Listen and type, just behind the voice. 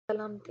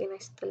ሰላም ጤና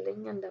ይስጥልኝ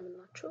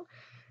እንደምናችሁ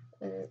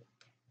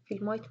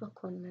ፊልማዊት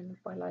መኮንን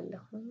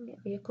እባላለሁኝ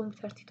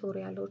የኮምፒውተር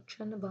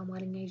ቱቶሪያሎችን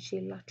በአማርኛ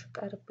ይዤላችሁ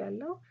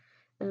ቀርቤያለሁ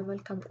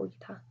መልካም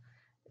ቆይታ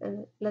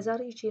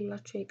ለዛሬ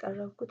ይዤላችሁ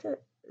የቀረብኩት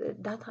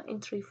ዳታ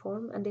ኤንትሪ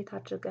ፎርም እንዴት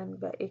አድርገን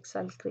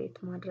በኤክሰል ክሬት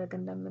ማድረግ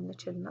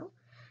እንደምንችል ነው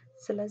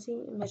ስለዚህ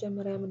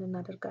መጀመሪያ ምን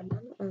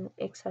እናደርጋለን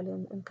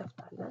ኤክሰልን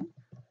እንከፍታለን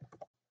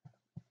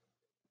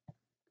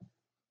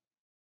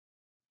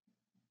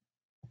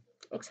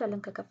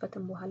ኤክሰልን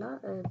ከከፈትን በኋላ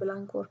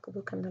ብላንክ ወርክ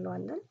ቡክ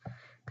እንለዋለን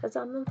ከዛ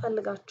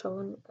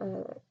የምንፈልጋቸውን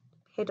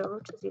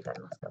ሄደሮች እዚህ ጋር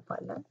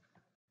እናስገባለን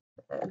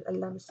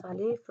ለምሳሌ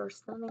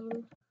ፈርስት ኔም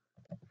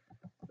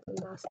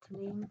ላስት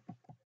ኔም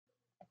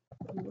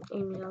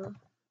ኢሜል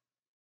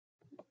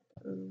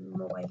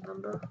ሞባይል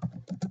ነምበር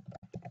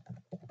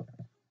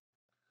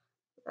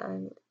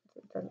and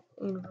then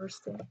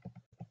university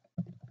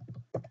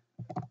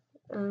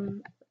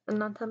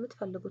እናንተ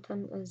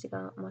የምትፈልጉትን እዚህ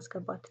ጋር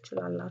ማስገባት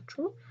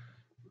ትችላላችሁ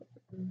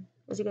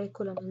እዚህ ጋር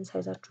የኮለምን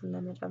ሳይዛችሁን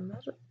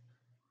ለመጨመር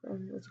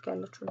እዚህ ጋር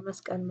ያለችውን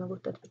መስቀል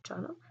መጎተት ብቻ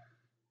ነው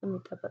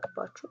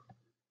የሚጠበቅባችሁ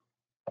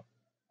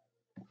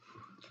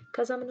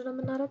ከዛ ምንድነው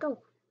የምናደርገው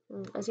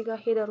እዚህ ጋር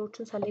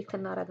ሄደሮችን ሰሌክት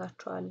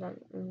እናደርጋቸዋለን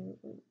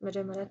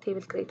መጀመሪያ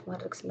ቴብል ክሬት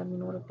ማድረግ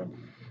ስለሚኖርብን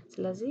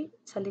ስለዚህ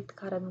ሰሌክት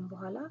ካደረግን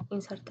በኋላ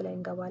ኢንሰርት ላይ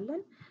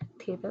እንገባለን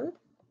ቴብል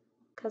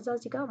ከዛ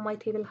እዚህ ጋር ማይ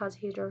ቴብል ሃዝ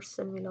ሄደርስ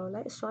የሚለው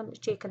ላይ እሷን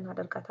ቼክ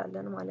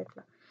እናደርጋታለን ማለት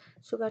ነው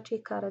እሱ ጋር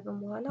ቼክ ካደረግን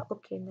በኋላ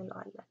ኦኬ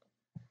እንለዋለን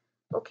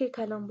ኦኬ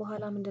ካለን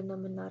በኋላ ምንድነው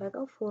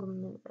የምናደርገው ፎርም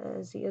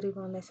እዚህ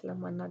ሪቦን ላይ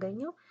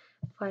ስለማናገኘው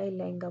ፋይል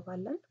ላይ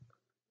እንገባለን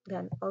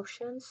then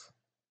options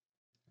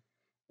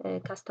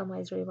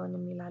customize ribbon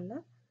የሚላለ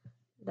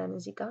then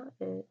እዚህ ጋር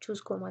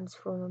choose commands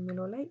from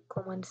የሚለው ላይ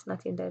commands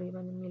not in the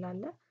ribbon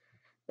የሚላለ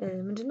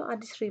ምንድነው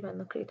አዲስ ሪበን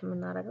ነው ክሬት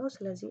የምናደርገው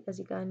ስለዚህ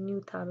እዚህ ጋር ኒው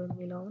ታብ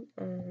የሚለውን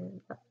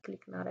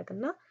ክሊክ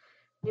እናደርግና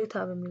ኒው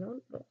ታብ የሚለውን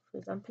for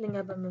example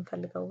እኛ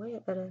በምንፈልገው ወይ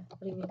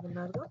ሪኔም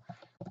እናድርገው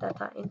ዳታ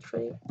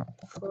ኤንትሪ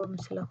ፎርም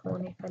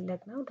ስለሆነ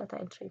የፈለግነው ዳታ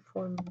ኤንትሪ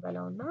ፎርም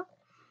እንበላውና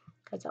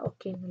ከዛ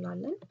ኦኬ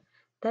እንላለን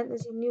then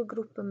እዚህ ኒው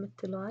ግሩፕ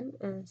የምትለዋን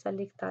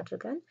ሰሌክት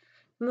አድርገን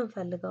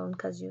የምንፈልገውን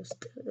ከዚህ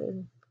ውስጥ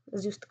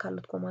እዚህ ውስጥ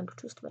ካሉት ኮማንዶች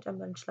ውስጥ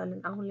መጨመር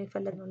እንችላለን አሁን ላይ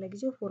የፈለግነው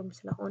ለጊዜው ፎርም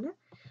ስለሆነ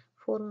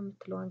ፎርም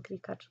የምትለዋን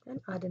ክሊክ አድርገን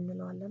አድ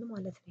እንለዋለን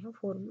ማለት ነው ይሄው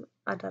ፎርም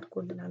አድ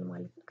አድርጎልናል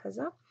ማለት ነው ከዛ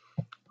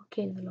ኦኬ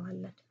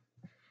እንለዋለን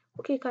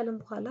ኦኬ ካልን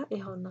በኋላ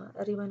ይሄውና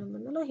ሪበን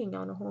የምንለው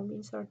ይሄኛው ነው ሆም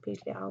ኢንሰርት ፔጅ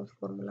ሌአውት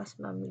ፎርሙላስ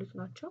እና የሚሉት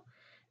ናቸው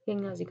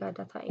የኛ እዚህ ጋር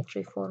ዳታ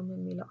ኤንትሪ ፎርም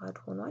የሚለው አድ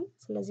ሆኗል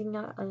ስለዚህ እኛ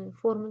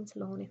ፎርምን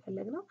ስለሆነ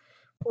የፈለግነው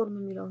ፎርም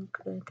የሚለውን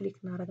ክሊክ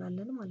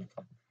እናደርጋለን ማለት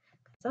ነው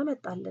ከዛ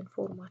መጣለን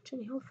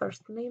ፎርማችን ይሄው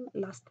ፈርስት ኔም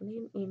ላስት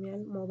ኔም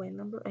ኢሜል ሞባይል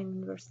ነምበር ኤንድ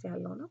ዩኒቨርሲቲ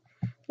ያለው ነው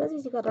ስለዚህ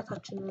እዚህ ጋር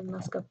ዳታችንን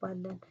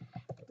እናስገባለን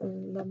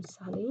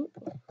ለምሳሌ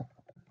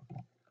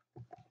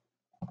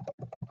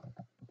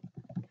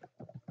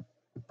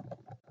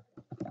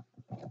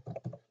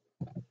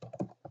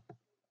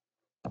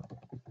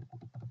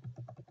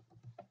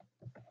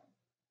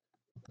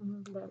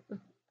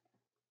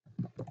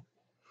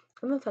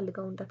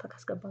የምንፈልገውን ዳታ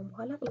ካስገባን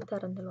በኋላ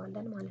ኢንተር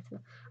እንለዋለን ማለት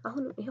ነው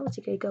አሁን ይሄው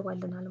እዚህ ጋር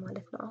ይገባልናል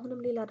ማለት ነው አሁንም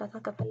ሌላ ዳታ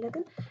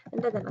ከፈለግን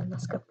እንደገና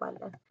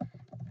እናስገባለን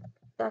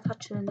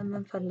ዳታችንን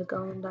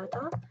የምንፈልገውን ዳታ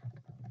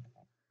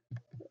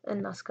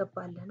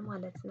እናስገባለን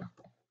ማለት ነው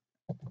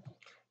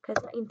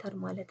ከዛ ኢንተር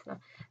ማለት ነው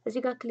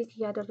እዚህ ጋር ክሊክ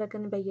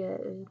እያደረግን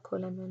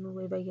በየኮለመኑ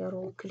ወይ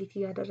በየሮው ክሊክ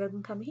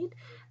እያደረግን ከመሄድ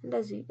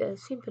እንደዚህ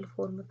ሲምፕል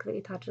ፎርም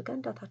ክሬት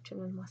አድርገን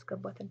ዳታችንን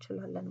ማስገባት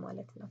እንችላለን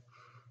ማለት ነው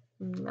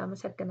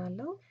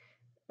አመሰግናለሁ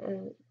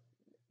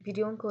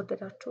ቪዲዮን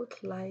ከወደዳችሁት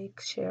ላይክ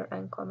ሼር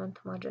ኤንድ ኮሜንት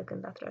ማድረግ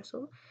እንዳትረሱ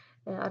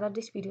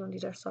አዳዲስ ቪዲዮ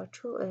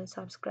እንዲደርሳችሁ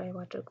ሰብስክራይብ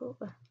አድርጉ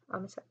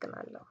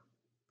አመሰግናለሁ